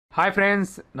Hi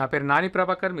friends, నా పేరు నాని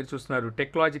ప్రభాకర్. మీరు చూస్తున్నారు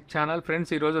టెక్లాజిక్ ఛానల్.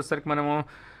 ఫ్రెండ్స్, ఈరోజు వచ్చేసరికి మనము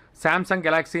శాంసంగ్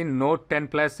గెలాక్సీ నోట్ 10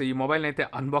 ప్లస్ ఈ మొబైల్ని అయితే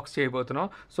అన్బాక్స్ చేయబోతున్నాం.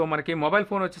 సో మనకి మొబైల్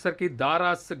ఫోన్ వచ్చేసరికి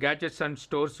Daras gadgets and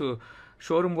stores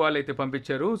showroom వాళ్ళు అయితే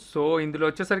పంపించారు. సో ఇందులో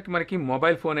వచ్చేసరికి మనకి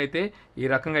మొబైల్ ఫోన్ అయితే ఈ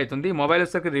రకంగా అవుతుంది. మొబైల్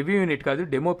వచ్చేసరికి రివ్యూ యూనిట్ కాదు,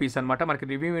 డెమో పీస్ అనమాట. మనకి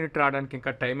రివ్యూ యూనిట్ రావడానికి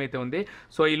ఇంకా టైం అయితే ఉంది.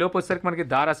 సో ఈ లోపు వచ్చేసరికి మనకి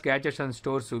Daras gadgets and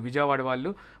stores Vijayawada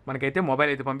వాళ్ళు మనకైతే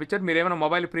మొబైల్ అయితే పంపించారు. మీరు ఏమైనా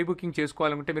మొబైల్ ప్రీ బుకింగ్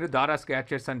చేసుకోవాలంటే మీరు దారాస్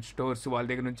గ్యాడ్జెట్స్ అండ్ స్టోర్స్ వాళ్ళ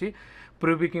దగ్గర నుంచి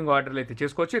ప్రీ బుకింగ్ ఆర్డర్లు అయితే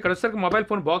చేసుకోవచ్చు. ఇక్కడ వచ్చేసరికి మొబైల్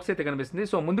ఫోన్ బాక్స్ అయితే కనిపిస్తుంది.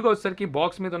 సో ముందుగా వచ్చేసరికి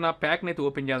బాక్స్ మీద ఉన్న ప్యాక్ని అయితే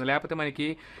ఓపెన్ చేయాలి, లేకపోతే మనకి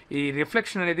ఈ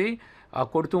రిఫ్లెక్షన్ అనేది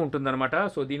కొడుతూ ఉంటుందన్నమాట.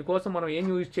 సో దీనికోసం మనం ఏం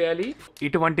యూజ్ చేయాలి,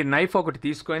 ఇటువంటి నైఫ్ ఒకటి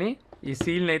తీసుకొని ఈ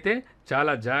సీల్ని అయితే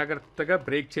చాలా జాగ్రత్తగా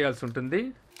బ్రేక్ చేయాల్సి ఉంటుంది.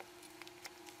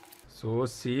 సో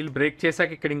సీల్ బ్రేక్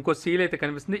చేశాక ఇక్కడ ఇంకో సీల్ అయితే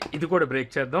కనిపిస్తుంది, ఇది కూడా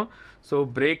బ్రేక్ చేద్దాం. సో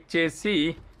బ్రేక్ చేసి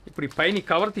ఇప్పుడు ఈ పైన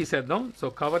కవర్ తీసేద్దాం. సో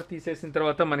కవర్ తీసేసిన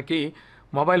తర్వాత మనకి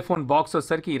మొబైల్ ఫోన్ బాక్స్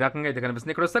వచ్చేసరికి ఈ రకంగా అయితే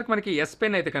కనిపిస్తుంది. ఇక్కడ వచ్చేసరికి మనకి ఎస్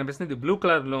పెన్ అయితే కనిపిస్తుంది, ఇది బ్లూ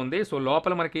కలర్లో ఉంది. సో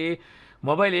లోపల మనకి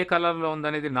మొబైల్ ఏ కలర్లో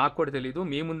ఉందనేది నాకు కూడా తెలియదు.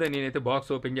 మీ ముందే నేనైతే బాక్స్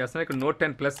ఓపెన్ చేస్తున్నాను. ఇక్కడ నోట్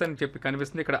 10 ప్లస్ అని చెప్పి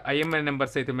కనిపిస్తుంది. ఇక్కడ ఐఎంఐ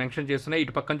నెంబర్స్ అయితే మెన్షన్ చేస్తున్నాయి.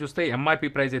 ఇటు పక్కన చూస్తే ఎంఆర్పీ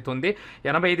ప్రైస్ అయితే ఉంది,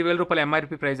 85,000 రూపాయలు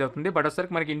ఎంఆర్పీ ప్రైస్ అవుతుంది. బట్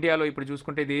వచ్చేసరికి మనకి ఇండియాలో ఇప్పుడు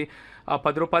చూసుకుంటే ఇది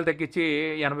 10 రూపాయలు తగ్గించి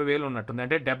 80,000 ఉన్నట్టుంది,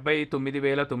 అంటే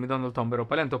 79,990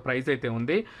 రూపాయలు ఎంతో ప్రైస్ అయితే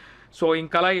ఉంది. సో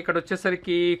ఇంకా అలాగే ఇక్కడ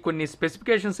వచ్చేసరికి కొన్ని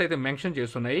స్పెసిఫికేషన్స్ అయితే మెన్షన్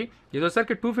చేస్తున్నాయి. ఇది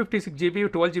వచ్చేసరికి 256 GB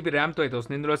 12 GB ర్యామ్తో అయితే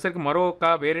వస్తుంది. ఇందులో వచ్చేసరికి మరొక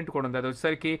వేరియంట్ కూడా ఉంది, అది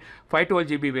వచ్చేసరికి 512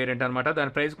 GB వేరియంట్ అనమాట.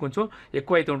 దాని ప్రైస్ కొంచెం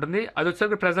ఎక్కువ అయితే ఉంటుంది. అది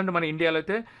వచ్చేసరికి ప్రజెంట్ మన ఇండియాలో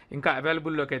అయితే ఇంకా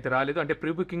అవైలబుల్లోకి అయితే రాలేదు. అంటే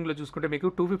ప్రీ బుకింగ్లో చూసుకుంటే మీకు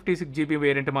 256 GB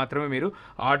వేరియంట్ మాత్రమే మీరు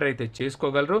ఆర్డర్ అయితే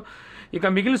చేసుకోగలరు. ఇక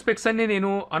మిగిలిన స్పెక్స్ అన్ని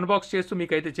నేను అన్బాక్స్ చేస్తూ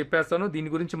మీకు అయితే చెప్పేస్తాను.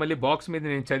 దీని గురించి మళ్ళీ బాక్స్ మీద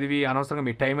నేను చదివి అనవసరంగా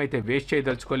మీ టైం అయితే వేస్ట్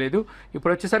చేయదలుచుకోలేదు.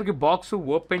 ఇప్పుడు వచ్చేసరికి బాక్స్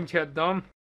ఓపెన్ చేద్దాం.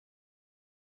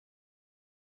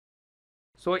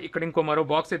 సో ఇక్కడ ఇంకో మరో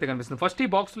బాక్స్ అయితే కనిపిస్తుంది. ఫస్ట్ ఈ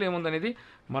బాక్స్లో ఏముందనేది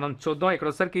మనం చూద్దాం. ఇక్కడ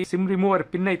వచ్చేసరికి సిమ్ రిమూవర్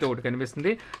పిన్ అయితే ఒకటి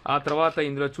కనిపిస్తుంది. ఆ తర్వాత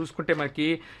ఇందులో చూసుకుంటే మనకి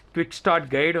క్విక్ స్టార్ట్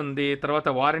గైడ్ ఉంది, తర్వాత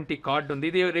వారంటీ కార్డ్ ఉంది.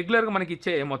 ఇది రెగ్యులర్గా మనకి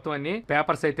ఇచ్చే మొత్తం అన్ని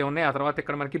పేపర్స్ అయితే ఉన్నాయి. ఆ తర్వాత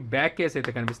ఇక్కడ మనకి బ్యాక్ కేస్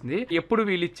అయితే కనిపిస్తుంది. ఎప్పుడు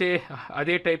వీళ్ళు ఇచ్చే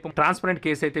అదే టైప్ ట్రాన్స్పరెంట్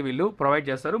కేస్ అయితే వీళ్ళు ప్రొవైడ్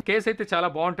చేస్తారు. కేస్ అయితే చాలా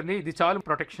బాగుంటుంది, ఇది చాలు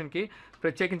ప్రొటెక్షన్కి.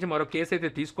 ప్రత్యేకించి మరో కేసు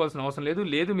అయితే తీసుకోవాల్సిన అవసరం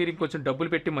లేదు. మీరు ఇంకొంచెం డబ్బులు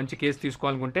పెట్టి మంచి కేసు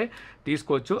తీసుకోవాలనుకుంటే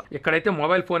తీసుకోవచ్చు. ఇక్కడైతే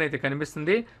మొబైల్ ఫోన్ అయితే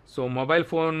కనిపిస్తుంది. సో మొబైల్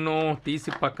ఫోన్ తీసి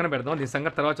పక్కన పెడదాం, దీని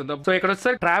సంగతి తర్వాత చూద్దాం. సో ఇక్కడ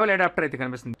వచ్చేసరికి ట్రావెల్ అడాప్టర్ అయితే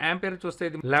కనిపిస్తుంది. యాంపియర్ చూస్తే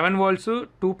ఇది 11 volts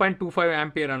 2.25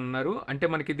 యాంపియర్ అని ఉన్నారు, అంటే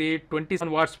మనకి ఇది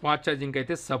 27 watts ఫాస్ట్ ఛార్జింగ్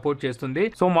అయితే సపోర్ట్ చేస్తుంది.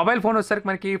 సో మొబైల్ ఫోన్ వచ్చేసరికి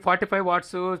మనకి 45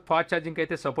 watts ఫాస్ట్ ఛార్జింగ్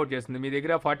అయితే సపోర్ట్ చేస్తుంది. మీ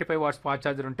దగ్గర 45 watts ఫాస్ట్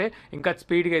ఛార్జర్ ఉంటే ఇంకా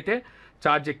స్పీడ్గా అయితే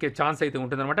ఛార్జ్ ఎక్కే ఛాన్స్ అయితే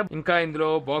ఉంటుంది అనమాట. ఇంకా ఇందులో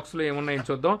బాక్స్ లో ఏమున్నాయని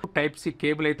చూద్దాం. టైప్ సి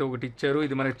కేబుల్ అయితే ఒకటి ఇచ్చారు,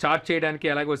 ఇది మనకి ఛార్జ్ చేయడానికి,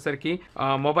 అలాగే వచ్చేసరికి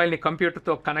మొబైల్ ని కంప్యూటర్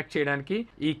తో కనెక్ట్ చేయడానికి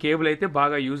ఈ కేబుల్ అయితే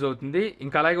బాగా యూజ్ అవుతుంది.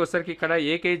 ఇంకా అలాగే వచ్చేసరికి ఇక్కడ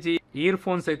ఏకేజీ ఇయర్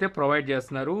ఫోన్స్ అయితే ప్రొవైడ్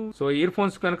చేస్తున్నారు. సో ఇయర్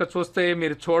ఫోన్స్ కనుక చూస్తే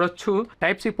మీరు చూడొచ్చు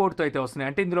టైప్ సి పోర్ట్ తో అయితే వస్తున్నాయి,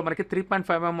 అంటే ఇందులో మనకి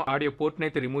 3.5mm ఆడియో పోర్ట్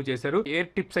అయితే రిమూవ్ చేశారు. ఎయిర్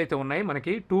టిప్స్ అయితే ఉన్నాయి,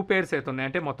 మనకి 2 pairs అయితే ఉన్నాయి,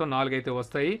 అంటే మొత్తం 4 అయితే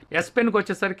వస్తాయి. ఎస్ పెన్ కి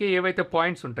వచ్చేసరికి ఏవైతే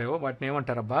పాయింట్స్ ఉంటాయో వాటిని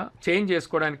ఏమంటారబ్బా, చేంజ్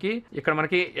చేసుకోవడానికి ఇక్కడ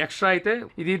మనకి ఎక్స్ట్రా అయితే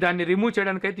ఇది దాన్ని రిమూవ్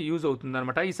చేయడానికి అయితే యూజ్ అవుతుంది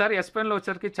అనమాట. ఈసారి ఎస్ పెన్ లో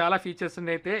వచ్చరికి చాలా ఫీచర్స్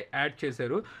అయితే యాడ్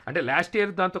చేశారు, అంటే లాస్ట్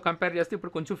ఇయర్ దాంతో కంపేర్ చేస్తే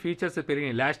ఇప్పుడు కొంచెం ఫీచర్స్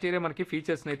పెరిగినాయి. లాస్ట్ ఇయర్ మనకి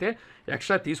ఫీచర్స్ అయితే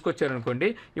ఎక్స్ట్రా తీసుకొచ్చారు అనుకోండి,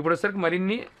 ఇప్పుడు వచ్చరికి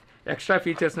మరిన్ని ఎక్స్ట్రా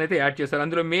ఫీచర్స్ అయితే యాడ్ చేశారు.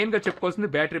 అందులో మెయిన్ గా చెప్పుకోవాల్సింది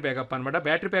బ్యాటరీ బ్యాకప్ అనమాట.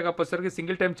 బ్యాటరీ బ్యాకప్ వచ్చేసరికి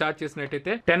సింగిల్ టైం ఛార్జ్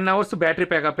చేసినట్టయితే 10 hours బ్యాటరీ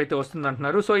బ్యాకప్ అయితే వస్తుంది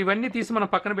అంటున్నారు. సో ఇవన్నీ తీసి మనం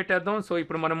పక్కన పెట్టేద్దాం. సో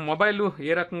ఇప్పుడు మనం మొబైల్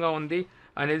ఏ రకంగా ఉంది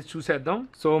అనేది చూసేద్దాం.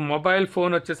 సో మొబైల్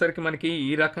ఫోన్ వచ్చేసరికి మనకి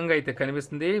ఈ రకంగా అయితే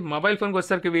కనిపిస్తుంది. మొబైల్ ఫోన్కి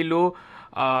వచ్చేసరికి వీళ్ళు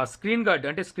స్క్రీన్ గార్డ్,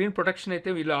 అంటే స్క్రీన్ ప్రొటెక్షన్ అయితే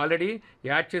వీళ్ళు ఆల్రెడీ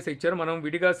యాడ్ చేసి ఇచ్చారు. మనం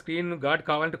విడిగా స్క్రీన్ గార్డ్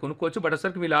కావాలంటే కొనుక్కోవచ్చు, బట్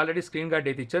వచ్చేసరికి వీళ్ళు ఆల్రెడీ స్క్రీన్ గార్డ్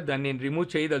అయితే ఇచ్చారు, దాన్ని నేను రిమూవ్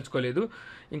చేయదలుచుకోలేదు.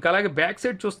 ఇంకా అలాగే బ్యాక్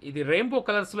సైడ్ చూస్తే ఇది రెయిన్బో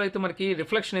కలర్స్లో అయితే మనకి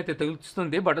రిఫ్లెక్షన్ అయితే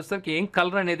తెలుస్తుంది, బట్ వచ్చేసరికి ఏం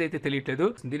కలర్ అనేది అయితే తెలియట్లేదు.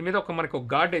 దీని మీద మనకి ఒక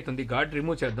గార్డ్ అవుతుంది, గార్డ్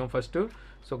రిమూవ్ చేద్దాం ఫస్ట్.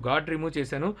 సో గార్డ్ రిమూవ్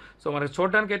చేశాను. సో మనకు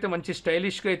చూడడానికి అయితే మంచి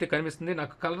స్టైలిష్గా అయితే కనిపిస్తుంది.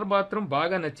 నాకు కలర్ మాత్రం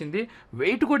బాగా నచ్చింది.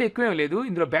 వెయిట్ కూడా ఎక్కువేం లేదు.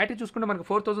 ఇందులో బ్యాటరీ చూసుకుంటే మనకు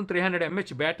 4300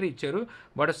 mAh బ్యాటరీ ఇచ్చారు,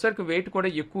 బట్ వచ్చేసరికి వెయిట్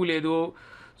కూడా ఎక్కువ లేదు.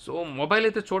 సో మొబైల్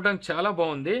అయితే చూడడానికి చాలా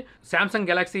బాగుంది. శాంసంగ్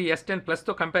గెలాక్సీ S10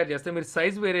 ప్లస్తో కంపేర్ చేస్తే మీరు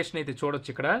సైజ్ వేరియేషన్ అయితే చూడొచ్చు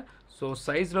ఇక్కడ. సో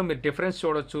సైజ్లో మీరు డిఫరెన్స్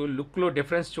చూడొచ్చు, లుక్లో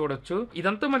డిఫరెన్స్ చూడొచ్చు.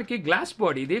 ఇదంతా మనకి గ్లాస్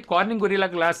బాడీ, ఇది కార్నింగ్ గొరిల్లా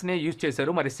గ్లాస్నే యూజ్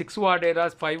చేశారు. మరి 6 వాడేరా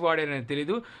 5 వాడేరా అని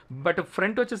తెలియదు, బట్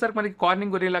ఫ్రంట్ వచ్చేసరికి మనకి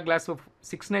కార్నింగ్ గొరిల్లా గ్లాస్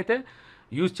 6 అయితే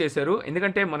యూజ్ చేశారు.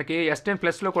 ఎందుకంటే మనకి S10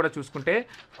 ప్లస్లో కూడా చూసుకుంటే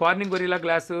కార్నింగ్ గొరిల్లా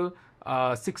గ్లాసు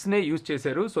 6నే యూజ్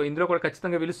చేశారు. సో ఇందులో కూడా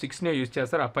ఖచ్చితంగా వీళ్ళు 6నే యూజ్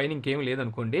చేస్తారు. ఆ పైన ఇంకేం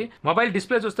లేదనుకోండి. మొబైల్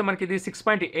డిస్ప్లే చూస్తే మనకి ఇది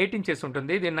 6.8 ఇంచెస్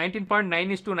ఉంటుంది. ఇది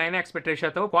 19.9:9 aspect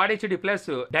రేషియోతో quad HD plus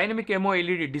dynamic ఎమో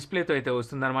ఎల్ఈడి డిస్ప్లేతో అయితే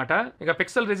వస్తుందన్నమాట. ఇక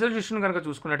పిక్సెల్ రిజల్యూషన్ కనుక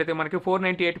చూసుకున్నట్టయితే మనకి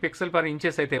 498 పిక్సెల్ పర్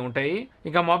ఇంచెస్ అయితే ఉంటాయి.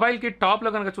 ఇక మొబైల్ కి టాప్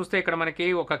లో కనుక చూస్తే ఇక్కడ మనకి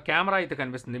ఒక కెమెరా అయితే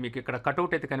కనిపిస్తుంది. మీకు ఇక్కడ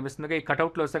కట్అవుట్ అయితే కనిపిస్తుంది. ఈ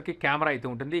కట్అవుట్ లో వచ్చరికి కెమెరా అయితే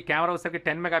ఉంటుంది. ఈ కెమెరా వచ్చరికి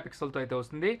 10 మెగా పిక్సెల్ తో అయితే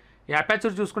వస్తుంది. ఈ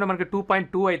అపర్చర్ చూసుకుంటే మనకి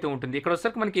 2.2 అయితే ఉంటుంది. ఇక్కడ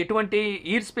వచ్చరికి మనకి ఎటువంటి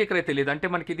ఇయర్ స్పీకర్ అయితే లేదు. అంటే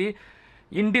మనకి ఇది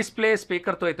ఇన్ డిస్ప్లే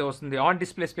స్పీకర్తో అయితే వస్తుంది. ఆన్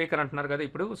డిస్ప్లే స్పీకర్ అంటున్నారు కదా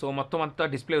ఇప్పుడు. సో మొత్తం అంతా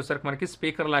డిస్ప్లే వచ్చేసరికి మనకి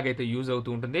స్పీకర్ లాగా అయితే యూజ్ అవుతూ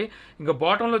ఉంటుంది. ఇంకా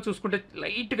బాటంలో చూసుకుంటే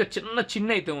లైట్గా చిన్న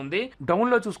అయితే ఉంది.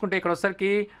 డౌన్లో చూసుకుంటే ఇక్కడ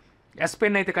వచ్చేసరికి ఎస్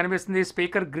పెన్ అయితే కనిపిస్తుంది.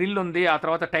 స్పీకర్ గ్రిల్ ఉంది. ఆ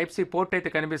తర్వాత టైప్ సి పోర్ట్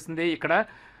అయితే కనిపిస్తుంది. ఇక్కడ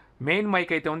మెయిన్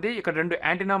మైక్ అయితే ఉంది. ఇక్కడ 2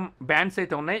 యాంటీనా బ్యాండ్స్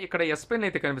అయితే ఉన్నాయి. ఇక్కడ ఎస్ పెన్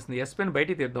అయితే కనిపిస్తుంది. ఎస్ పెన్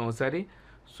బయటికి తీద్దాం ఒకసారి.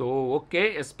 సో ఓకే,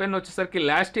 ఎస్ పెన్ వచ్చేసరికి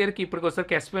లాస్ట్ ఇయర్కి ఇప్పటికి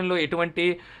వచ్చేసరికి ఎస్ పెన్లో ఎటువంటి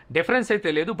డిఫరెన్స్ అయితే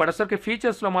లేదు. బట్ వచ్చేసరికి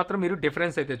ఫీచర్స్లో మాత్రం మీరు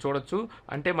డిఫరెన్స్ అయితే చూడొచ్చు.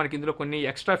 అంటే మనకి ఇందులో కొన్ని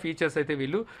ఎక్స్ట్రా ఫీచర్స్ అయితే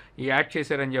వీళ్ళు యాడ్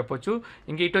చేశారని చెప్పొచ్చు.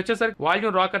 ఇంక ఇటు వచ్చేసరికి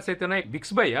వాల్యూమ్ రాకర్స్ అయితే ఉన్నాయి.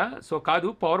 బిక్స్ బై సో కాదు,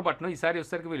 పవర్ బటన్. ఈసారి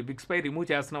వచ్చేసరికి వీళ్ళు బిక్స్ బై రిమూవ్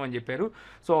చేస్తున్నాం అని చెప్పారు.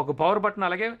 సో ఒక పవర్ బటన్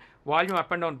అలాగే volume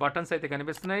up and down buttons అయితే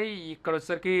కనిపిస్తున్నాయి. ఇక్కడ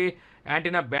వచ్చేసరికి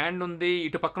యాంటీనా బ్యాండ్ ఉంది.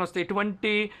 ఇటు పక్కన వస్తే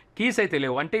ఎటువంటి కీస్ అయితే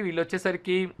లేవు. అంటే వీళ్ళు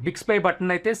వచ్చేసరికి బిక్స్ బై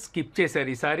బటన్ అయితే స్కిప్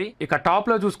చేశారు ఈసారి. ఇక టాప్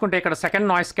లో చూసుకుంటే ఇక్కడ సెకండ్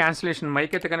నాయిస్ క్యాన్సిలేషన్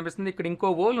మైక్ అయితే కనిపిస్తుంది. ఇక్కడ ఇంకో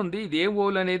ఓల్ ఉంది. ఇది ఏ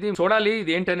ఓల్ అనేది చూడాలి.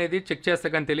 ఇది ఏంటనేది చెక్ చేస్తే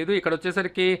కానీ తెలియదు. ఇక్కడ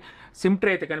వచ్చేసరికి సిమ్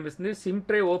ట్రే అయితే కనిపిస్తుంది. సిమ్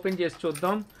ట్రే ఓపెన్ చేసి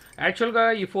చూద్దాం. యాక్చువల్గా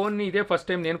ఈ ఫోన్ని ఇదే ఫస్ట్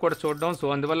టైం నేను కూడా చూడడం. సో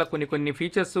అందువల్ల కొన్ని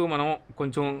ఫీచర్స్ మనం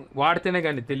కొంచెం వాడితేనే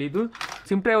కానీ తెలియదు.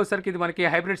 సిమ్ ట్రే వచ్చేసరికి ఇది మనకి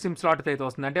హైబ్రిడ్ సిమ్ స్లాట్ అయితే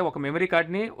వస్తుంది. అంటే ఒక మెమరీ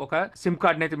కార్డ్ని ఒక సిమ్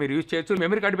కార్డ్ని అయితే మీరు యూజ్ చేయొచ్చు.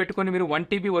 మెమరీ కార్డు పెట్టుకొని మీరు 1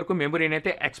 TB వరకు మెమరీని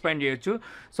అయితే ఎక్స్పాండ్ చేయొచ్చు.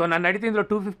 సో నన్ను అడిగితే ఇందులో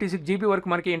 256 GB వరకు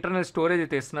మనకి ఇంటర్నల్ స్టోరేజ్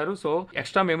అయితే ఇస్తున్నారు. సో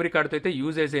ఎక్స్ట్రా మెమరీ కార్డుతో అయితే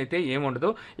యూజేజ్ అయితే ఏముండదు.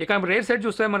 ఇక రేర్ సైడ్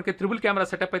చూస్తే మనకి ట్రిపుల్ కెమెరా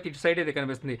సెటప్ అయితే ఇటు సైడ్ అయితే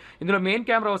కనిపిస్తుంది. ఇందులో మెయిన్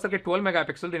కెమెరా వచ్చరికి 12 మెగా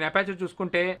పిక్సెల్. దీని అపాచర్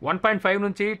చూసుకుంటే 1.5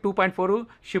 నుంచి 2.4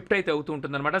 షిఫ్ట్ అయితే అవుతూ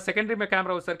ఉంటుంది అనమాట. సెకండరీ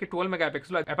కెమెరా వచ్చరికి 12 మెగా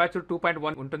పిక్సెల్, అపాచర్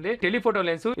 2.1 ఉంటుంది. టెలిఫోటో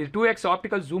లెన్స్ ఇది 2x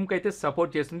ఆప్టికల్ జూమ్ కి అయితే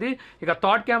సపోర్ట్ చేస్తుంది. ఇక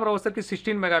థర్డ్ కెమెరా వచ్చరికి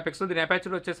 16 మెగా పిక్సెల్. దీని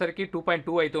అపాచర్ వచ్చేసరికి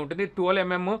 2.2 అయితే ఉంటుంది.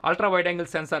 12mm ultra wide angle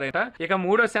censor అయితే. ఇక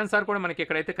మూడో సెన్సార్ కూడా మనకి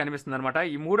ఇక్కడైతే కనిపిస్తుంది అనమాట.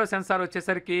 ఈ మూడో సెన్సార్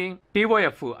వచ్చేసరికి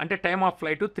TOF అంటే time of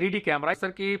flight 3D camera.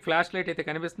 వచ్చేసరికి ఫ్లాష్ లైట్ అయితే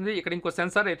కనిపిస్తుంది. ఇక్కడ ఇంకో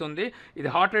సెన్సార్ అయితే ఉంది. ఇది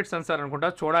హార్ట్ రేట్ సెన్సార్ అనుకుంటా,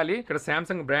 చూడాలి. ఇక్కడ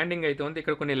సామ్సంగ్ బ్రాండింగ్ అయితే ఉంది.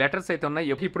 ఇక్కడ కొన్ని లెటర్స్ అయితే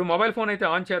ఉన్నాయి. ఇప్పుడు మొబైల్ ఫోన్ అయితే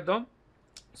ఆన్ చేద్దాం.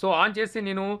 సో ఆన్ చేసి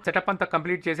నేను సెటప్ అంతా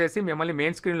కంప్లీట్ చేసేసి మిమ్మల్ని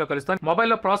మెయిన్ స్క్రీన్ లో కలుస్తాను.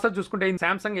 మొబైల్లో ప్రాసెసర్ చూసుకుంటే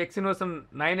సామ్సంగ్ Exynos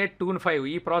 9825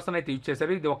 ఈ ప్రాసెసర్ అయితే యూజ్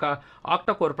చేశారు. ఇది ఒక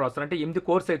ఆక్టా కోర్ ప్రాసెసర్. అంటే 8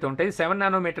 కోర్స్ అయితే ఉంటాయి. 7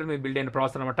 నానోమీటర్ మీద బిల్డ్ అయిన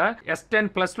ప్రాసెసర్ అనమాట. S10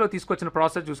 Plus లో తీసుకొచ్చిన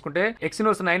ప్రాసెసర్ చూసుకుంటే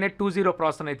Exynos 9820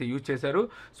 ప్రాసెసర్ అయితే యూజ్ చేశారు.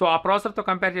 సో ఆ ప్రాసెసర్ తో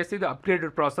కంపేర్ చేస్తే ఇది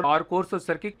అప్గ్రేడెడ్ ప్రాసెసర్. 6 కోర్స్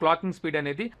వచ్చేసరికి క్లాకింగ్ స్పీడ్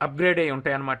అనేది అప్గ్రేడ్ అయి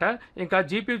ఉంటాయి అనమాట. ఇంకా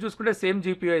GPU చూసుకుంటే సేమ్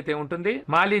GPU అయితే ఉంటుంది.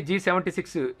 మాలి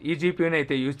G76 ఈ GPU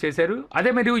అయితే యూజ్ చేశారు.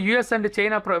 అదే మీరు US అండ్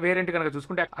చైనా వేరియంట్ కనుక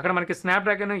చూసుకుంటే అక్కడ మనకి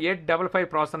స్నాప్డ్రాగన్ 855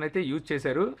 ప్రాసెసర్ అయితే యూజ్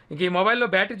చేశారు. ఇంక ఈ మొబైల్లో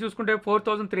బ్యాటరీ చూసుకుంటే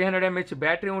 4300 mAh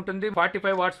బ్యాటరీ ఉంటుంది.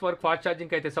 45 వాట్స్ వరకు ఫాస్ట్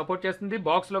ఛార్జింగ్ అయితే సపోర్ట్ చేస్తుంది.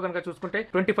 బాక్స్ లో కనుక చూసుకుంటే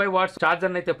 25 వాట్స్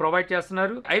ఛార్జర్ అయితే ప్రొవైడ్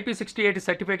చేస్తున్నారు. IP68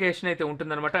 సర్టిఫికేషన్ అయితే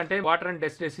ఉంటుంది అనమాట. అంటే వాటర్ అండ్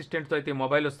డస్ట్ రెసిస్టెంట్ తో అయితే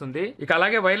మొబైల్ వస్తుంది. ఇక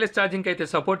అలాగే వైర్లెస్ ఛార్జింగ్ అయితే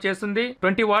సపోర్ట్ చేస్తుంది.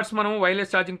 20 వాట్స్ మనం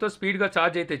వైర్లెస్ ఛార్జింగ్ తో స్పీడ్ గా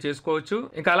ఛార్జ్ అయితే చేసుకోవచ్చు.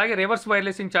 ఇంకా అలాగే రివర్స్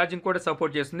వైర్లెస్ ఛార్జింగ్ కూడా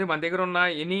సపోర్ట్ చేస్తుంది. మన దగ్గర ఉన్న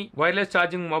ఎనీ వైర్లెస్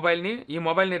ఛార్జింగ్ మొబైల్ ని ఈ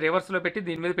మొబైల్ ని రివర్స్ లో పెట్టి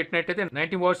దీని మీద పెట్టినట్టయితే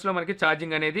 90 వాట్స్ లో మనకి ఛార్జింగ్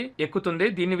అనేది ఎక్కుతుంది.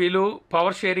 దీన్ని వీళ్ళు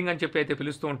పవర్ షేరింగ్ అని చెప్పి అయితే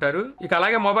పిలుస్తూ ఉంటారు. ఇక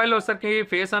అలాగే మొబైల్ వచ్చేసరికి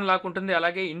ఫేస్ అన్లాక్ ఉంటుంది.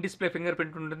 అలాగే ఇన్ డిస్ప్లే ఫింగర్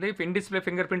ప్రింట్ ఉంటుంది. ఇన్ డిస్ప్లే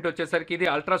ఫింగర్ ప్రింట్ వచ్చేసరికి ఇది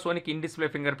ultrasonic in display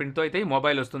finger print తో అయితే ఈ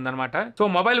మొబైల్ వస్తుంది అనమాట. సో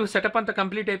మొబైల్ సెటప్ అంతా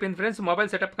కంప్లీట్ అయిపోయింది ఫ్రెండ్స్.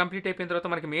 మొబైల్ సెటప్ కంప్లీట్ అయిపోయిన తర్వాత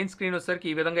మనకి మెయిన్ స్క్రీన్ వచ్చేసరికి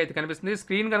ఈ విధంగా అయితే కనిపిస్తుంది.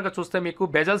 స్క్రీన్ కనుక చూస్తే మీకు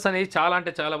బెజల్స్ అనేవి చాలా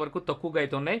అంటే చాలా వరకు తక్కువగా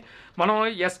అయితే ఉన్నాయి. మనం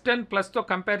S10 Plus తో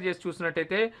కంపేర్ చేసి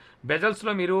చూసినట్టయితే బెజల్స్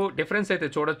లో మీరు డిఫరెన్స్ అయితే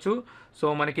చూడొచ్చు. సో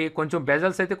మనకి కొంచెం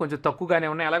బెజల్స్ అయితే కొంచెం తక్కువగానే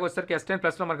ఉన్నాయి. అలాగే వచ్చేసరికి S10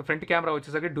 Plus లో మనకి ఫ్రంట్ కెమెరా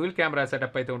వచ్చేసరికి డ్యూయల్ కెమెరా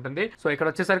సెటప్ అయితే ఉంటుంది. సో ఇక్కడ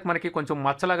వచ్చేసరికి మనకి కొంచెం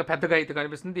మచ్చలాగా పెద్దగా అయితే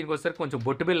కనిపిస్తుంది. దీనికి వచ్చేసరికి కొంచెం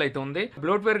బొట్టు బిల్ అయితే ఉంది.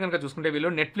 బ్లోట్వేర్ కనుక చూసుకుంటే వీళ్ళు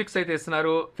నెట్ఫ్లిక్స్ అయితే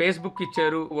ఇస్తున్నారు, ఫేస్బుక్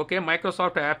ఇచ్చారు, ఓకే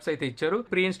మైక్రోసాఫ్ట్ యాప్స్ అయితే ఇచ్చారు,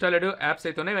 ప్రీ ఇన్స్టాల్డ్ యాప్స్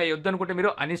అయితే ఉన్నాయి. అవి వద్దనుకుంటే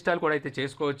మీరు అన్ఇన్స్టాల్ కూడా అయితే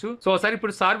చేసుకోవచ్చు. సో ఒకసారి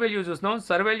ఇప్పుడు సర్వాల్యూ చూస్తున్నాం.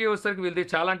 సర్వాల్యూ వచ్చేసరికి వీళ్ళది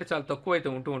చాలా అంటే చాలా తక్కువ అయితే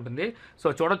ఉంటూ ఉంటుంది. సో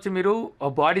చూడొచ్చు మీరు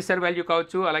బాడీ సర్వాల్యూ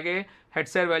కావచ్చు, అలాగే హెడ్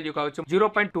సైర్ వాల్యూ కావచ్చు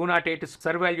 0.208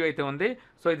 సర్ వాల్యూ అయితే ఉంది.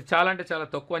 సో ఇది చాలా అంటే చాలా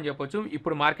తక్కువ అని చెప్పొచ్చు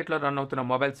ఇప్పుడు మార్కెట్లో రన్ అవుతున్న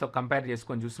మొబైల్స్ కంపేర్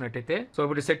చేసుకొని చూసినట్టయితే. సో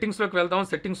ఇప్పుడు సెట్టింగ్స్ లోకి వెళ్దాం.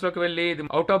 సెట్టింగ్స్ లోకి వెళ్ళి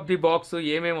అవుట్ ఆఫ్ ది బాక్స్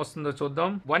ఏమేమి వస్తుందో చూద్దాం.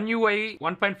 One UI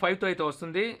 1.5 తో అయితే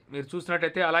వస్తుంది మీరు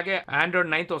చూసినట్టయితే. అలాగే Android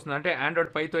 9 తో వస్తుంది. అంటే Android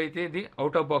 5 తో అయితే ఇది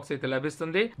అవుట్ ఆఫ్ బాక్స్ అయితే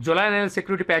లభిస్తుంది. జులై నెల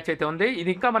సెక్యూరిటీ ప్యాచ్ అయితే ఉంది.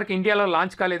 ఇది ఇంకా మనకి ఇండియాలో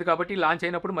లాంచ్ కాలేదు కాబట్టి లాంచ్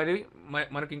అయినప్పుడు మరి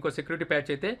మనకి ఇంకో సెక్యూరిటీ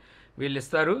ప్యాచ్ అయితే వీళ్ళు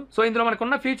ఇస్తారు. సో ఇందులో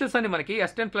మనకున్న ఫీచర్స్ అన్ని మనకి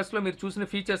S10 Plus లో మీరు చూసిన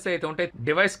ఫీచర్స్ అయితే ఉంటాయి.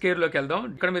 డివైస్ కేర్ లోకి వెళ్దాం.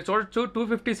 ఇక్కడ మీరు చూడొచ్చు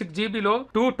 256 GB లో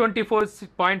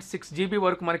 224.6 GB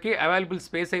వరకు మనకి అవైలబుల్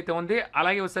స్పేస్ అయితే ఉంది.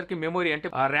 అలాగే వచ్చేసరికి మెమొరీ అంటే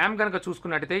ర్యామ్ కనుక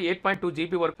చూసుకున్నట్టయితే 8.2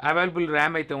 GB వరకు అవైలబుల్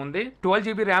ర్యామ్ అయితే ఉంది. 12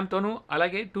 GB ర్యామ్ తోను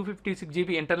అలాగే 256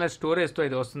 GB ఇంటర్నల్ స్టోరేజ్ తో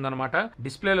ఇది వస్తుంది అనమాట.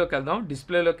 డిస్ప్లేలోకి వెళ్దాం.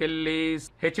 డిస్ప్లేలోకి వెళ్ళి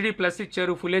HD+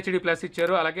 ఇచ్చారు, ఫుల్ HD+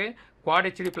 ఇచ్చారు, అలాగే క్వాడ్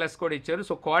HD+ కూడా ఇచ్చారు.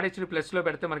 సో క్వాడ్ HD+ లో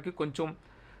పెడితే మనకి కొంచెం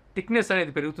థిక్నెస్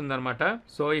అనేది పెరుగుతుంది అనమాట.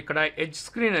 సో ఇక్కడ ఎడ్జ్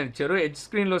స్క్రీన్ అని ఇచ్చారు. ఎడ్జ్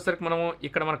స్క్రీన్లో వచ్చేసరికి మనము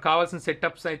ఇక్కడ మనకు కావాల్సిన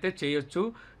సెటప్స్ అయితే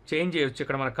చేంజ్ చేయొచ్చు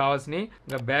ఇక్కడ మనకు కావాల్సినవి.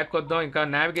 ఇంకా బ్యాక్ వద్దాం, ఇంకా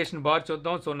నావిగేషన్ బార్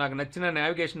చూద్దాం. సో నాకు నచ్చిన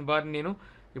నావిగేషన్ బార్ని నేను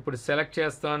ఇప్పుడు సెలెక్ట్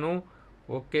చేస్తాను.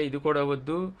 ఓకే, ఇది కూడా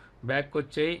వద్దు, బ్యాక్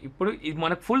వచ్చాయి. ఇప్పుడు ఇది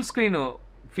మనకు ఫుల్ స్క్రీన్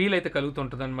ఫీల్ అయితే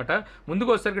కలుగుతుంటుంది అనమాట. ముందుకు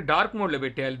వచ్చేసరికి డార్క్ మోడ్లో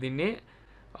పెట్టేయాలి దీన్ని.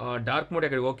 డార్క్ మోడ్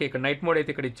ఇక్కడ ఓకే, ఇక్కడ నైట్ మోడ్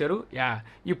అయితే ఇక్కడ ఇచ్చారు.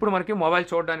 ఇప్పుడు మనకి మొబైల్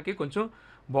చూడడానికి కొంచెం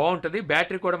బాగుంటుంది.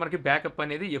 బ్యాటరీ కూడా మనకి బ్యాకప్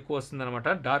అనేది ఎక్కువ వస్తుంది అనమాట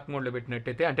డార్క్ మోడ్లో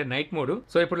పెట్టినట్టయితే, అంటే నైట్ మోడ్.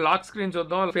 సో ఇప్పుడు లాక్ స్క్రీన్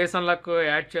చూద్దాం. ఫేస్ అన్లాక్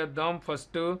యాడ్ చేద్దాం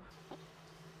ఫస్ట్.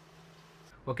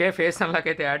 ఓకే, ఫేస్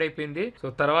అన్లాక్ అయితే యాడ్ అయిపోయింది. సో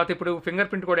తర్వాత ఇప్పుడు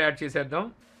ఫింగర్ ప్రింట్ కూడా యాడ్ చేసేద్దాం.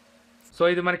 సో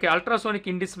ఇది మనకి అల్ట్రాసోనిక్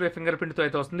ఇన్ డిస్ప్లే ఫింగర్ ప్రింట్తో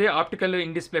అయితే వస్తుంది. Optical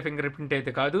in display finger print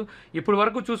అయితే కాదు. ఇప్పుడు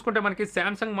వరకు చూసుకుంటే మనకి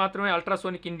శాంసంగ్ మాత్రమే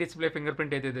ultrasonic in display finger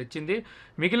print అయితే తెచ్చింది.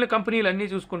 మిగిలిన కంపెనీలు అన్నీ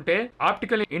చూసుకుంటే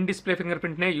optical in display finger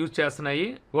ప్రింట్నే use చేస్తున్నాయి.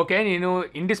 ఓకే, నేను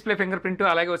ఇన్ డిస్ప్లే ఫింగర్ ప్రింట్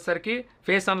అలాగే వచ్చేసరికి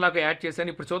ఫేస్ అన్లాక్ యాడ్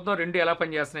చేశాను. ఇప్పుడు చూద్దాం రెండు ఎలా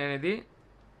పనిచేస్తున్నాయి అనేది.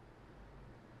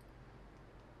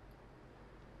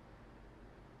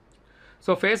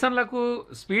 సో ఫేస్ అన్లాక్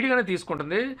స్పీడ్గానే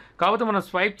తీసుకుంటుంది, కాకపోతే మనం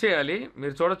స్వైప్ చేయాలి.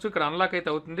 మీరు చూడొచ్చు ఇక్కడ అన్లాక్ అయితే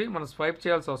అవుతుంది, మనం స్వైప్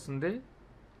చేయాల్సి వస్తుంది.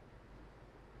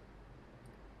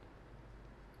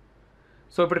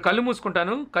 సో ఇప్పుడు కళ్ళు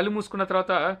మూసుకుంటాను. కళ్ళు మూసుకున్న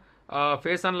తర్వాత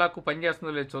ఫేస్ అన్లాక్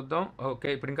పనిచేస్తుందో లేదో చూద్దాం. ఓకే,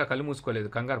 ఇప్పుడు ఇంకా కళ్ళు మూసుకోలేదు,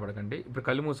 కంగారు పడకండి. ఇప్పుడు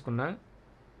కళ్ళు మూసుకున్నా,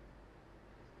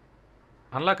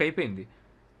 అన్లాక్ అయిపోయింది.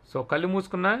 సో కళ్ళు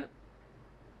మూసుకున్నా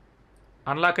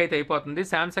అన్లాక్ అయితే అయిపోతుంది.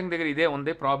 శాంసంగ్ దగ్గర ఇదే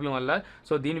ఉంది ప్రాబ్లం వల్ల.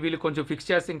 సో దీన్ని వీళ్ళు కొంచెం ఫిక్స్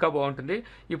చేస్తే ఇంకా బాగుంటుంది.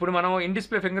 ఇప్పుడు మనం ఇన్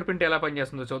డిస్ప్లే ఫింగర్ ప్రింట్ ఎలా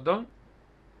పనిచేస్తుందో చూద్దాం.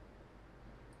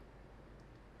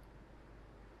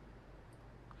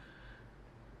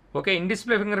 Okay, in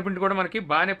display finger print కూడా మనకి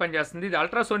బాగానే పనిచేస్తుంది. ఇది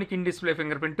ultrasonic in display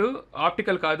finger print,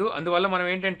 optical కాదు. అందువల్ల మనం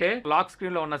ఏంటంటే లాక్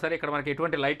స్క్రీన్లో ఉన్నా సరే ఇక్కడ మనకి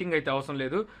ఎటువంటి లైటింగ్ అయితే అవసరం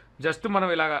లేదు. జస్ట్ మనం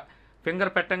ఇలాగా ఫింగర్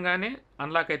పెట్టంగానే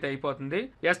అన్లాక్ అయితే అయిపోతుంది.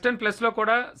 S10 Plus లో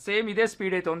కూడా సేమ్ ఇదే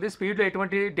స్పీడ్ అయితే ఉంది. స్పీడ్లో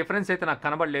ఎటువంటి డిఫరెన్స్ అయితే నాకు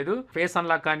కనబడలేదు. ఫేస్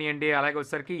అన్లాక్ కానివ్వండి, అలాగే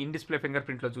వచ్చేసరికి ఇన్ డిస్ప్లే ఫింగర్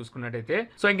ప్రింట్లో చూసుకున్నట్టయితే.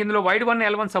 సో ఇంక ఇందులో వైడ్ 1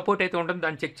 L1 సపోర్ట్ అయితే ఉంటుంది,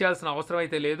 దాన్ని చెక్ చేయాల్సిన అవసరం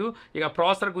అయితే లేదు. ఇక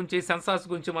ప్రాసెసర్ గురించి, సెన్సార్స్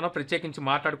గురించి మనం ప్రత్యేకించి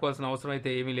మాట్లాడుకోవాల్సిన అవసరం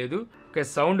అయితే ఏమీ లేదు. ఓకే,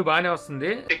 సౌండ్ బాగానే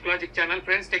వస్తుంది. Technologic channel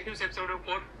friends, tech news episode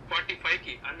 445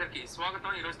 కి అందరికి స్వాగతం.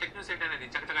 ఈరోజు టెక్ న్యూస్ ఏంటనేది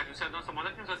చక్కగా చూసేద్దాం. సో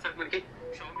మొదటి నుంచి వచ్చేసరికి మనకి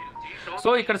సో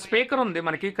ఇక్కడ స్పీకర్ ఉంది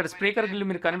మనకి. ఇక్కడ స్పీకర్ గిల్లు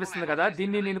మీరు కనిపిస్తుంది కదా,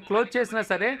 దీన్ని నేను క్లోజ్ చేసినా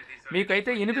సరే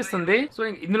మీకైతే వినిపిస్తుంది. సో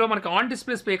ఇందులో మనకి ఆన్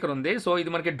డిస్ప్లే స్పీకర్ ఉంది. సో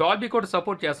ఇది మనకి డాల్బీ కూడా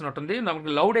సపోర్ట్ చేస్తున్నట్టుంది.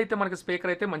 మనకి లౌడ్ అయితే మనకి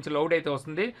స్పీకర్ అయితే మంచి లౌడ్ అయితే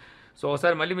వస్తుంది. సో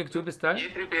ఒకసారి మళ్ళీ మీకు చూపిస్తా.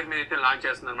 A3 పేరు మీద అయితే లాంచ్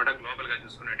చేస్తుంది అనమాట గ్లోబల్ గా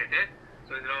చూసుకున్నట్టయితే.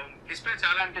 సో ఇందులో డిస్ప్లే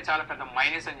చాలా పెద్ద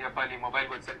మైనస్ అని చెప్పాలి ఈ మొబైల్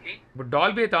వచ్చేసరికి. ఇప్పుడు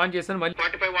డాల్బీ అయితే ఆన్ చేశాను, మళ్ళీ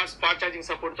 45 వాట్స్ ఫాస్ట్ ఛార్జింగ్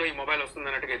సపోర్ట్ తో ఈ మొబైల్ వస్తుంది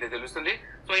అన్నట్టుగా అయితే తెలుస్తుంది.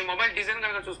 సో ఈ మొబైల్ డిజైన్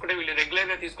కనుక చూసుకుంటే వీళ్ళు రెగ్యులర్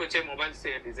గా తీసుకొచ్చే మొబైల్స్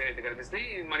డిజైన్ అయితే కనిపిస్తుంది.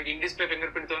 మనకి ఇన్ డిస్ప్లే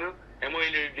ఫింగర్ ప్రింట్ తోను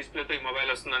AMOLED డిస్ప్లే తో ఈ మొబైల్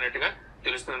వస్తుంది అన్నట్టుగా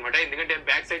తెలుస్తుంది అనమాట. ఎందుకంటే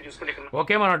బ్యాక్ సైడ్ చూసుకుంటే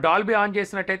ఓకే, మనం డాల్బీ ఆన్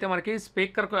చేసినట్టయితే మనకి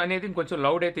స్పీకర్ అనేది కొంచెం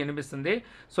లౌడ్ అయితే వినిపిస్తుంది.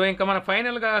 సో ఇంకా మనం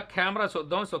ఫైనల్ గా కెమెరా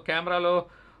చూద్దాం. సో కెమెరాలో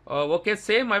ఓకే,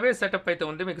 సేమ్ అవే సెటప్ అయితే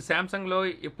ఉంది. మీకు శాంసంగ్లో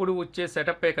ఎప్పుడు వచ్చే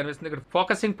సెటప్ అయితే కనిపిస్తుంది. ఇక్కడ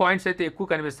ఫోకసింగ్ పాయింట్స్ అయితే ఎక్కువ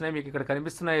కనిపిస్తున్నాయి, మీకు ఇక్కడ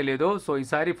కనిపిస్తున్నాయో లేదో. సో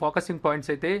ఈసారి ఫోకసింగ్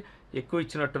పాయింట్స్ అయితే ఎక్కువ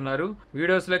ఇచ్చినట్టున్నారు.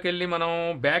 వీడియోస్లోకి వెళ్ళి మనం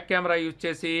బ్యాక్ కెమెరా యూజ్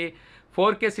చేసి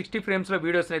 4K 60 ఫ్రేమ్స్లో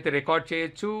వీడియోస్ని అయితే రికార్డ్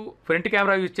చేయొచ్చు. ఫ్రంట్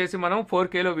కెమెరా యూజ్ చేసి మనం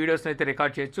 4Kలో వీడియోస్ని అయితే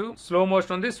రికార్డ్ చేయొచ్చు. స్లో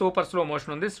మోషన్ ఉంది, సూపర్ స్లో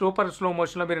మోషన్ ఉంది. సూపర్ స్లో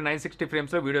మోషన్లో మీరు 960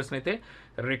 ఫ్రేమ్స్లో వీడియోస్ని అయితే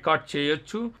రికార్డ్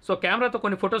చేయొచ్చు. సో కెమెరాతో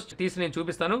కొన్ని ఫొటోస్ తీసి నేను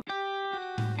చూపిస్తాను.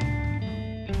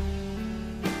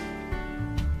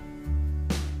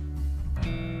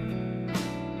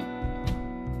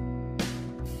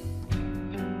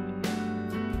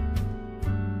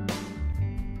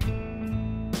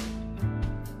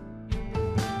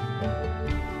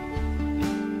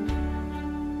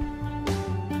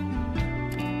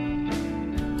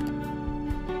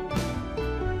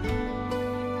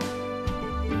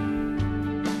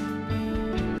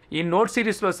 ఈ నోట్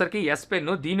సిరీస్లో వచ్చేసరికి S Pen,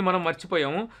 దీన్ని మనం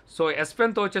మర్చిపోయాము. సో S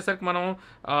Penతో వచ్చేసరికి మనం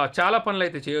చాలా పనులు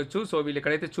అయితే చేయొచ్చు. సో వీళ్ళు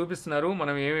ఇక్కడైతే చూపిస్తున్నారు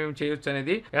మనం ఏమేమి చేయొచ్చు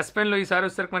అనేది. S Penలో ఈసారి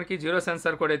వచ్చేసరికి మనకి 0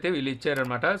 సెన్సార్ కూడా అయితే వీళ్ళు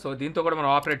ఇచ్చారనమాట. సో దీంతో కూడా మనం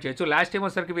ఆపరేట్ చేయొచ్చు. లాస్ట్ టైం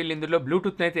వచ్చేసరికి వీళ్ళు ఇందులో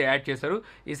బ్లూటూత్ని అయితే యాడ్ చేశారు.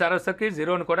 ఈసారి వచ్చేసరికి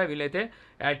 0ని కూడా వీళ్ళైతే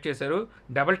యాడ్ చేశారు.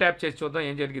 డబుల్ ట్యాప్ చేసి చూద్దాం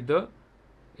ఏం జరిగిద్దో.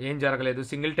 ఏం జరగలేదు.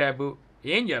 సింగిల్ ట్యాబ్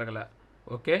ఏం జరగల.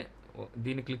 ఓకే,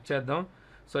 దీన్ని క్లిక్ చేద్దాం.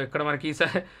 సో ఇక్కడ మనకి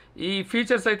ఈ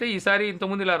ఫీచర్స్ అయితే ఈసారి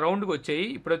ఇంతకుముందు ఇలా రౌండ్గా వచ్చాయి,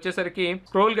 ఇప్పుడు వచ్చేసరికి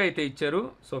స్క్రోల్గా అయితే ఇచ్చారు.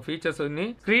 సో ఫీచర్స్ అన్ని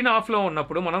స్క్రీన్ ఆఫ్లో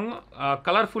ఉన్నప్పుడు మనం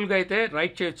కలర్ఫుల్గా అయితే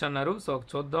రైట్ చేయొచ్చు అన్నారు. సో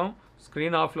చూద్దాం,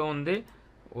 స్క్రీన్ ఆఫ్లో ఉంది,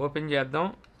 ఓపెన్ చేద్దాం.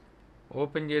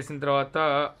 ఓపెన్ చేసిన తర్వాత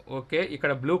ఓకే,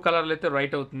 ఇక్కడ బ్లూ కలర్లో అయితే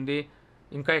రైట్ అవుతుంది.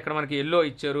 ఇంకా ఇక్కడ మనకి ఎల్లో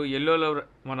ఇచ్చారు, ఎల్లోలో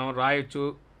మనం రాయొచ్చు,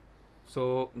 సో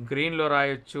గ్రీన్లో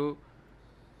రాయొచ్చు,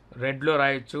 రెడ్లో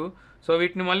రాయొచ్చు. సో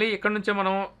వీటిని మళ్ళీ ఇక్కడ నుంచే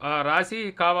మనం రాసి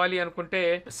కావాలి అనుకుంటే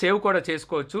సేవ్ కూడా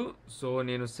చేసుకోవచ్చు. సో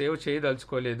నేను సేవ్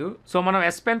చేయదలుచుకోలేదు. సో మనం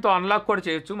ఎస్ పెన్తో అన్లాక్ కూడా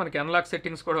చేయొచ్చు, మనకి అన్లాక్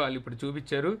సెట్టింగ్స్ కూడా వాళ్ళు ఇప్పుడు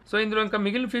చూపించారు. సో ఇందులో ఇంకా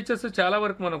మిగిలిన ఫీచర్స్ చాలా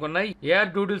వరకు మనకు ఉన్నాయి.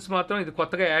 ఏఆర్ డూడిల్స్ మాత్రం ఇది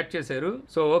కొత్తగా యాడ్ చేశారు.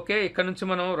 సో ఓకే, ఇక్కడ నుంచి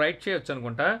మనం రైట్ చేయొచ్చు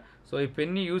అనుకుంటా. సో ఈ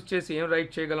పెన్ని యూజ్ చేసి ఏం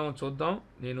రైట్ చేయగలమో చూద్దాం.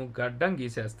 నేను గడ్డం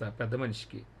గీసేస్తా పెద్ద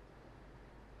మనిషికి.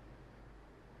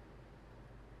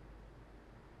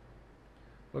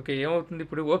 ఓకే, ఏమవుతుంది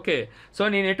ఇప్పుడు? ఓకే, సో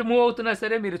నేను ఎటు మూవ్ అవుతున్నా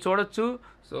సరే మీరు చూడొచ్చు.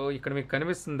 సో ఇక్కడ మీకు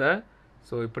కనిపిస్తుందా?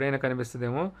 సో ఇప్పుడైనా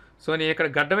కనిపిస్తుందేమో. సో నేను ఇక్కడ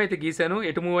గడ్డం అయితే గీసాను,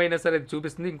 ఎటు మూవ్ అయినా సరే అది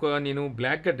చూపిస్తుంది. ఇంకో నేను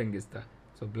బ్లాక్ గడ్డం గీస్తా.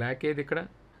 సో బ్లాక్ ఏది ఇక్కడ?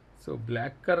 సో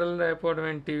బ్లాక్ కలర్ లేకపోవడం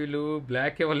ఏంటి, వీళ్ళు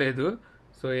బ్లాక్ ఇవ్వలేదు.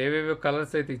 సో ఏవేవో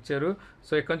కలర్స్ అయితే ఇచ్చారు.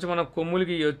 సో ఇక్కడ నుంచి మనం కొమ్ములు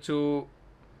గీయొచ్చు.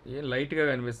 ఏం లైట్గా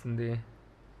కనిపిస్తుంది,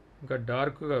 ఇంకా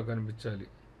డార్క్గా కనిపించాలి.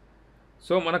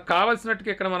 సో మనకు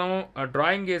కావాల్సినట్టుగా ఇక్కడ మనం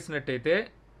డ్రాయింగ్ వేసినట్టయితే,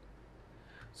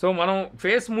 సో మనం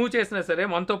ఫేస్ మూవ్ చేసినా సరే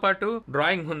మనతో పాటు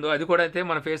డ్రాయింగ్ ఉందో అది కూడా అయితే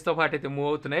మన ఫేస్తో పాటు అయితే మూవ్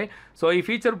అవుతున్నాయి. సో ఈ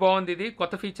ఫీచర్ బాగుంది, ఇది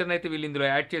కొత్త ఫీచర్ని అయితే వీళ్ళు ఇందులో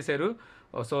యాడ్ చేశారు.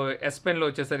 సో ఎస్ పెన్లో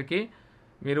వచ్చేసరికి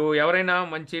మీరు ఎవరైనా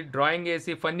మంచి డ్రాయింగ్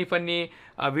వేసి ఫన్నీ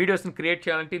వీడియోస్ని క్రియేట్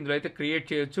చేయాలంటే ఇందులో అయితే క్రియేట్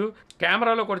చేయొచ్చు.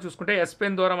 కెమెరాలో కూడా చూసుకుంటే ఎస్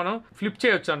పెన్ ద్వారా మనం ఫ్లిప్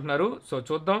చేయొచ్చు అంటున్నారు. సో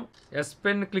చూద్దాం, ఎస్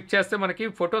పెన్ క్లిక్ చేస్తే మనకి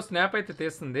ఫోటో స్నాప్ అయితే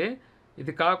తీస్తుంది.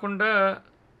 ఇది కాకుండా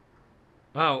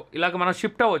ఇలాగ మనం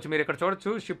షిఫ్ట్ అవ్వచ్చు, మీరు ఇక్కడ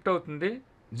చూడొచ్చు షిఫ్ట్ అవుతుంది.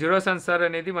 జీరో సెన్సార్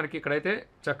అనేది మనకి ఇక్కడైతే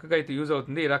చక్కగా అయితే యూజ్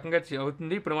అవుతుంది, ఈ రకంగా అయితే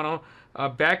అవుతుంది. ఇప్పుడు మనం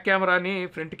బ్యాక్ కెమెరాని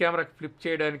ఫ్రంట్ కెమెరాకి ఫ్లిప్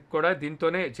చేయడానికి కూడా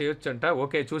దీంతోనే చేయొచ్చు అంట.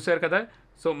 ఓకే, చూశారు కదా.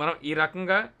 సో మనం ఈ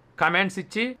రకంగా కమాండ్స్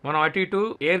ఇచ్చి మనం అటు ఇటు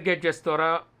ఎయిర్ గేజెస్ ద్వారా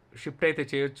షిఫ్ట్ అయితే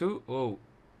చేయొచ్చు.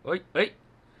 ఓయ్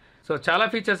సో చాలా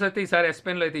ఫీచర్స్ అయితే ఈసారి ఎస్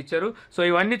పెన్లో అయితే ఇచ్చారు. సో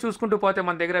ఇవన్నీ చూసుకుంటూ పోతే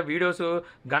మన దగ్గర వీడియోస్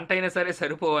గంట అయినా సరే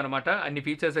సరిపోవు అనమాట, అన్ని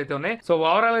ఫీచర్స్ అయితే ఉన్నాయి. సో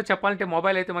ఓవరాల్గా చెప్పాలంటే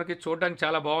మొబైల్ అయితే మనకి చూడడానికి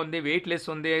చాలా బాగుంది, వెయిట్ లెస్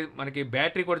ఉంది. మనకి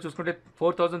బ్యాటరీ కూడా చూసుకుంటే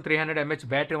 4300 mAh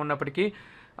బ్యాటరీ ఉన్నప్పటికీ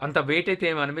అంత వెయిట్ అయితే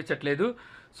ఏమి అనిపించట్లేదు.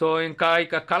 సో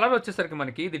ఇక కలర్ వచ్చేసరికి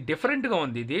మనకి ఇది డిఫరెంట్గా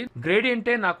ఉంది. ఇది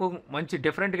గ్రేడియంటే నాకు మంచి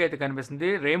డిఫరెంట్గా అయితే కనిపిస్తుంది,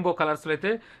 రెయిన్బో కలర్స్లో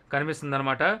అయితే కనిపిస్తుంది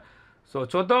అనమాట. సో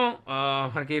చూద్దాం,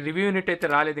 మనకి రివ్యూ యూనిట్ అయితే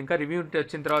రాలేదు ఇంకా. రివ్యూ యూనిట్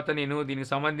వచ్చిన తర్వాత నేను దీనికి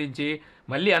సంబంధించి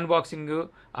మళ్ళీ అన్బాక్సింగ్,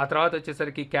 ఆ తర్వాత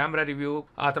వచ్చేసరికి కెమెరా రివ్యూ,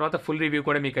 ఆ తర్వాత ఫుల్ రివ్యూ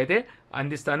కూడా మీకు అయితే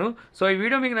అందిస్తాను. సో ఈ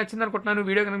వీడియో మీకు నచ్చింది అనుకుంటున్నాను.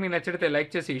 వీడియో కనుక మీకు నచ్చితే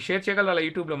లైక్ చేసి షేర్ చేయగలరు. అలా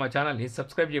యూట్యూబ్లో మా ఛానల్ని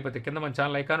సబ్స్క్రైబ్ చేయకపోతే కింద మన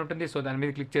ఛానల్ ఐకాన్ ఉంటుంది, సో దాని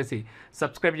మీద క్లిక్ చేసి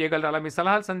సబ్స్క్రైబ్ చేయగలరు. అలా మీ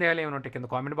సలహాలు సందేహాలు ఏమైనా ఉంటే కింద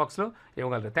కామెంట్ బాక్స్లో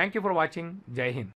ఇవ్వగలరు. Thank you for watching. జై హింద్.